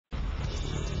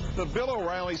The Bill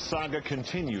O'Reilly saga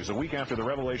continues a week after the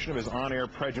revelation of his on-air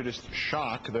prejudiced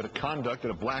shock that conduct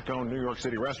at a black-owned New York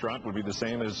City restaurant would be the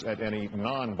same as at any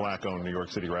non-black-owned New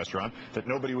York City restaurant, that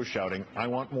nobody was shouting, "I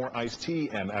want more iced tea,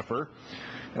 MFer."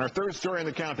 In our third story in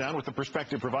the countdown, with the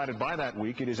perspective provided by that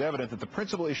week, it is evident that the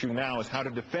principal issue now is how to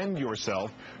defend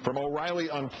yourself from O'Reilly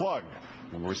Unplugged,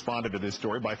 who responded to this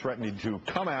story by threatening to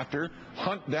come after,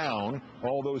 hunt down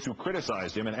all those who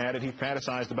criticized him, and added he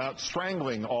fantasized about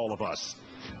strangling all of us.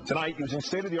 Tonight, using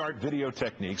state-of-the-art video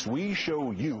techniques, we show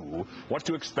you what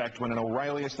to expect when an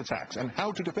O'Reillyist attacks and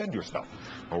how to defend yourself.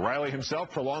 O'Reilly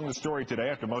himself prolonged the story today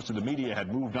after most of the media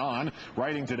had moved on,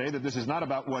 writing today that this is not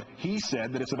about what he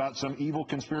said, that it's about some evil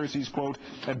conspiracies, quote,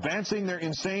 advancing their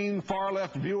insane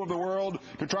far-left view of the world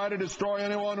to try to destroy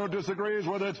anyone who disagrees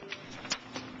with it.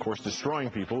 Of course,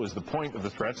 destroying people is the point of the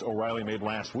threats O'Reilly made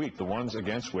last week, the ones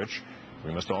against which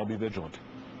we must all be vigilant.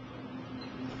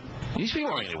 These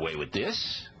people aren't getting away with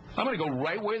this. I'm going to go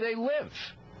right where they live.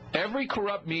 Every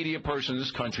corrupt media person in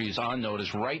this country is on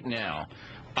notice right now.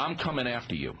 I'm coming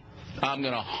after you. I'm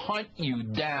going to hunt you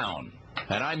down.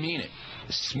 And I mean it.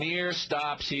 The smear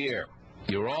stops here.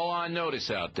 You're all on notice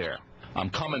out there. I'm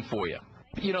coming for you.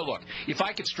 You know, look, if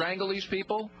I could strangle these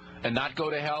people and not go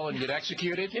to hell and get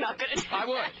executed, You're not gonna I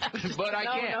would. But I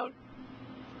can't. No.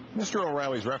 Mr.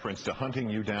 O'Reilly's reference to hunting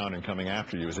you down and coming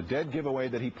after you is a dead giveaway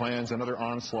that he plans another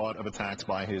onslaught of attacks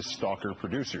by his stalker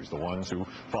producers, the ones who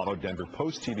followed Denver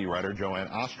Post TV writer Joanne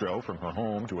Ostro from her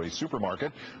home to a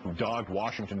supermarket, who dogged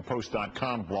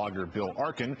WashingtonPost.com blogger Bill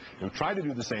Arkin, who tried to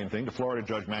do the same thing to Florida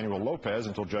Judge Manuel Lopez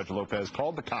until Judge Lopez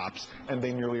called the cops and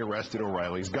they nearly arrested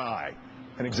O'Reilly's guy.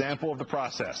 An example of the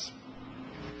process.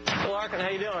 Bill Arkin,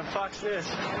 how you doing? Fox News.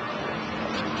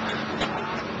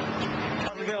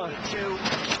 How's it going?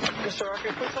 Mr.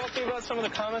 Arkin, can we talk to you about some of the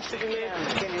comments that you made?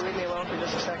 Can you leave me alone for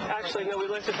just a second? Actually, no, we'd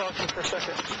like to talk to you for a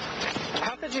second.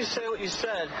 How could you say what you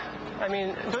said? I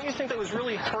mean, don't you think that was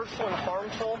really hurtful and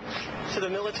harmful to the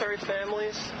military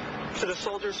families, to the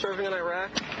soldiers serving in Iraq?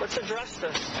 Let's address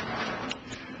this.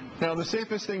 Now, the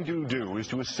safest thing to do is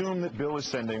to assume that Bill is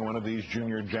sending one of these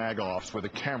junior jag-offs with a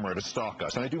camera to stalk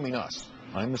us, and I do mean us.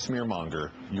 I'm the smearmonger,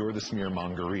 you're the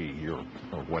smearmongeree,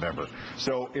 or whatever.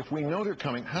 So if we know they're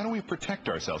coming, how do we protect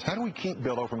ourselves? How do we keep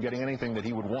BillO from getting anything that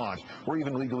he would want or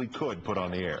even legally could put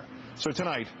on the air? So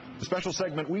tonight, the special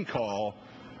segment we call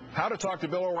How to Talk to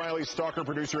Bill O'Reilly's Stalker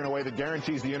Producer in a Way That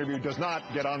Guarantees the Interview Does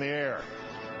Not Get on the Air.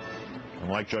 And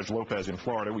like Judge Lopez in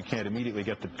Florida, we can't immediately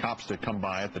get the cops to come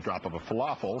by at the drop of a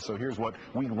falafel, so here's what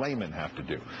we laymen have to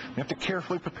do. We have to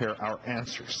carefully prepare our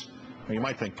answers. Now, you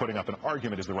might think putting up an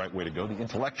argument is the right way to go, the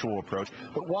intellectual approach,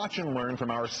 but watch and learn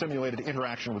from our simulated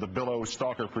interaction with a BillO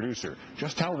stalker producer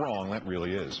just how wrong that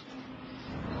really is.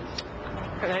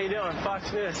 Hey, how you doing?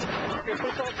 Fox News. Can we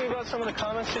talk to you about some of the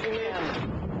comments that you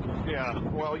made? Yeah,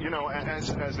 well, you know, as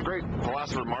the great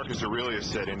philosopher Marcus Aurelius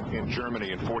said in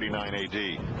Germany in 49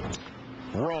 AD,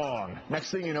 wrong.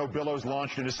 Next thing you know, BillO's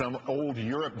launched into some old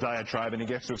Europe diatribe, and he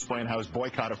gets to explain how his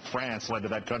boycott of France led to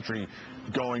that country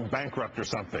going bankrupt or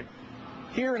something.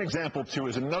 Here, in example 2,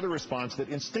 is another response that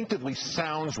instinctively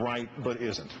sounds right, but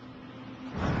isn't.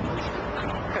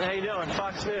 Hey, how you doing?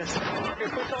 Fox News. Can we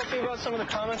talk to you about some of the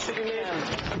comments that you made?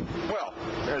 Well,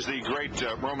 as the great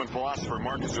Roman philosopher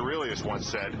Marcus Aurelius once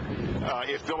said,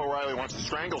 if Bill O'Reilly wants to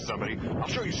strangle somebody, I'll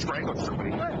show you strangling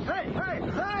somebody. Hey!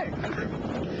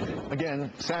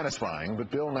 Again, satisfying, but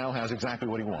Bill now has exactly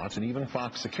what he wants, and even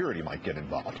Fox Security might get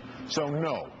involved. So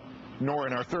no, nor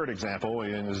in our third example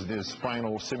is this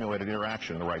final simulated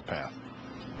interaction the right path.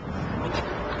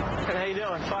 Hey, how you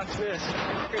doing? Fox News.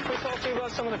 Can we talk to you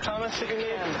about some of the comments that you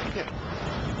made? Yeah.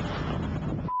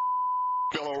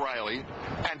 Bill O'Reilly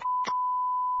and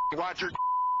Roger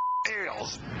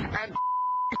Ailes and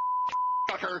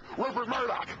Rupert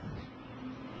Murdoch.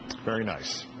 Very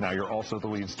nice. Now you're also the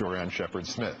lead story on Shepard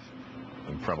Smith,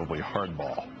 and probably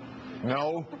hardball.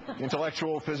 No,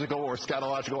 intellectual, physical, or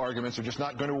scatological arguments are just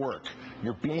not going to work.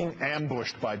 You're being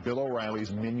ambushed by Bill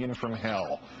O'Reilly's minion from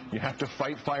hell. You have to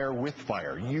fight fire with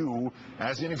fire. You,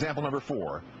 as in example number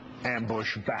 4,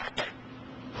 ambush back.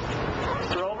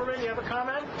 Mr. Olbermann, you have a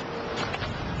comment?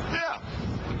 Yeah.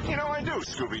 You know, I do,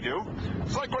 Scooby-Doo.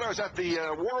 It's like when I was at the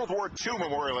World War II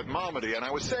Memorial at Malmedy, and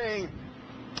I was saying,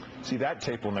 see, that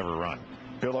tape will never run.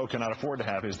 BillO cannot afford to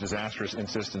have his disastrous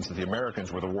insistence that the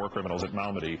Americans were the war criminals at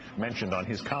Malmedy mentioned on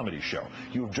his comedy show.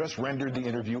 You have just rendered the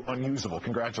interview unusable.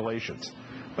 Congratulations.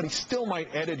 But he still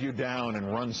might edit you down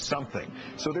and run something.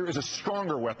 So there is a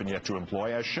stronger weapon yet to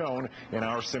employ, as shown in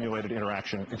our simulated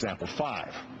interaction example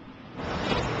 5.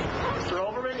 Mr.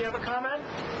 Olbermann, you have a comment?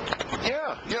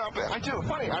 Yeah, I do.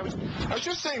 Funny, I was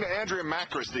just saying to Andrea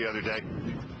Macris the other day,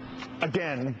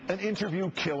 Again, an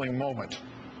interview-killing moment.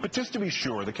 But just to be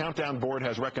sure, the Countdown Board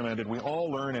has recommended we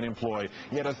all learn and employ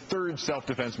yet a third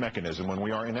self-defense mechanism when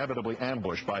we are inevitably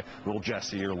ambushed by little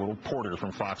Jesse or little Porter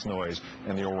from Fox Noise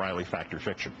and the O'Reilly Factor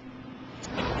fiction.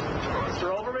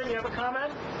 Mr. Olbermann, you have a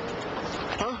comment?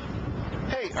 Huh?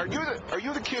 Hey, are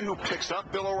you the kid who picks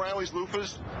up Bill O'Reilly's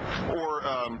loofahs? Or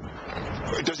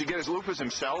does he get his loofahs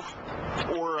himself?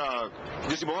 Or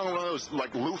does he belong to one of those,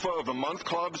 like, loofah of the month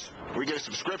clubs where you get a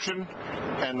subscription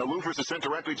and the loofahs are sent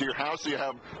directly to your house so you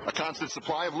have a constant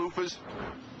supply of loofahs?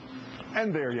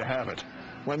 And there you have it.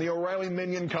 When the O'Reilly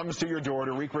minion comes to your door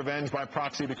to wreak revenge by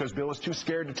proxy because Bill is too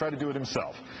scared to try to do it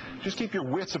himself, just keep your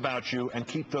wits about you and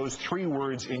keep those 3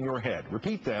 words in your head.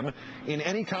 Repeat them in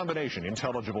any combination,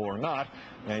 intelligible or not,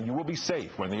 and you will be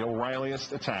safe when the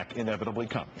O'Reillyist attack inevitably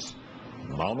comes.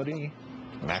 Malmedy,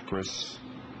 Macris,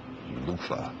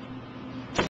 Loofah.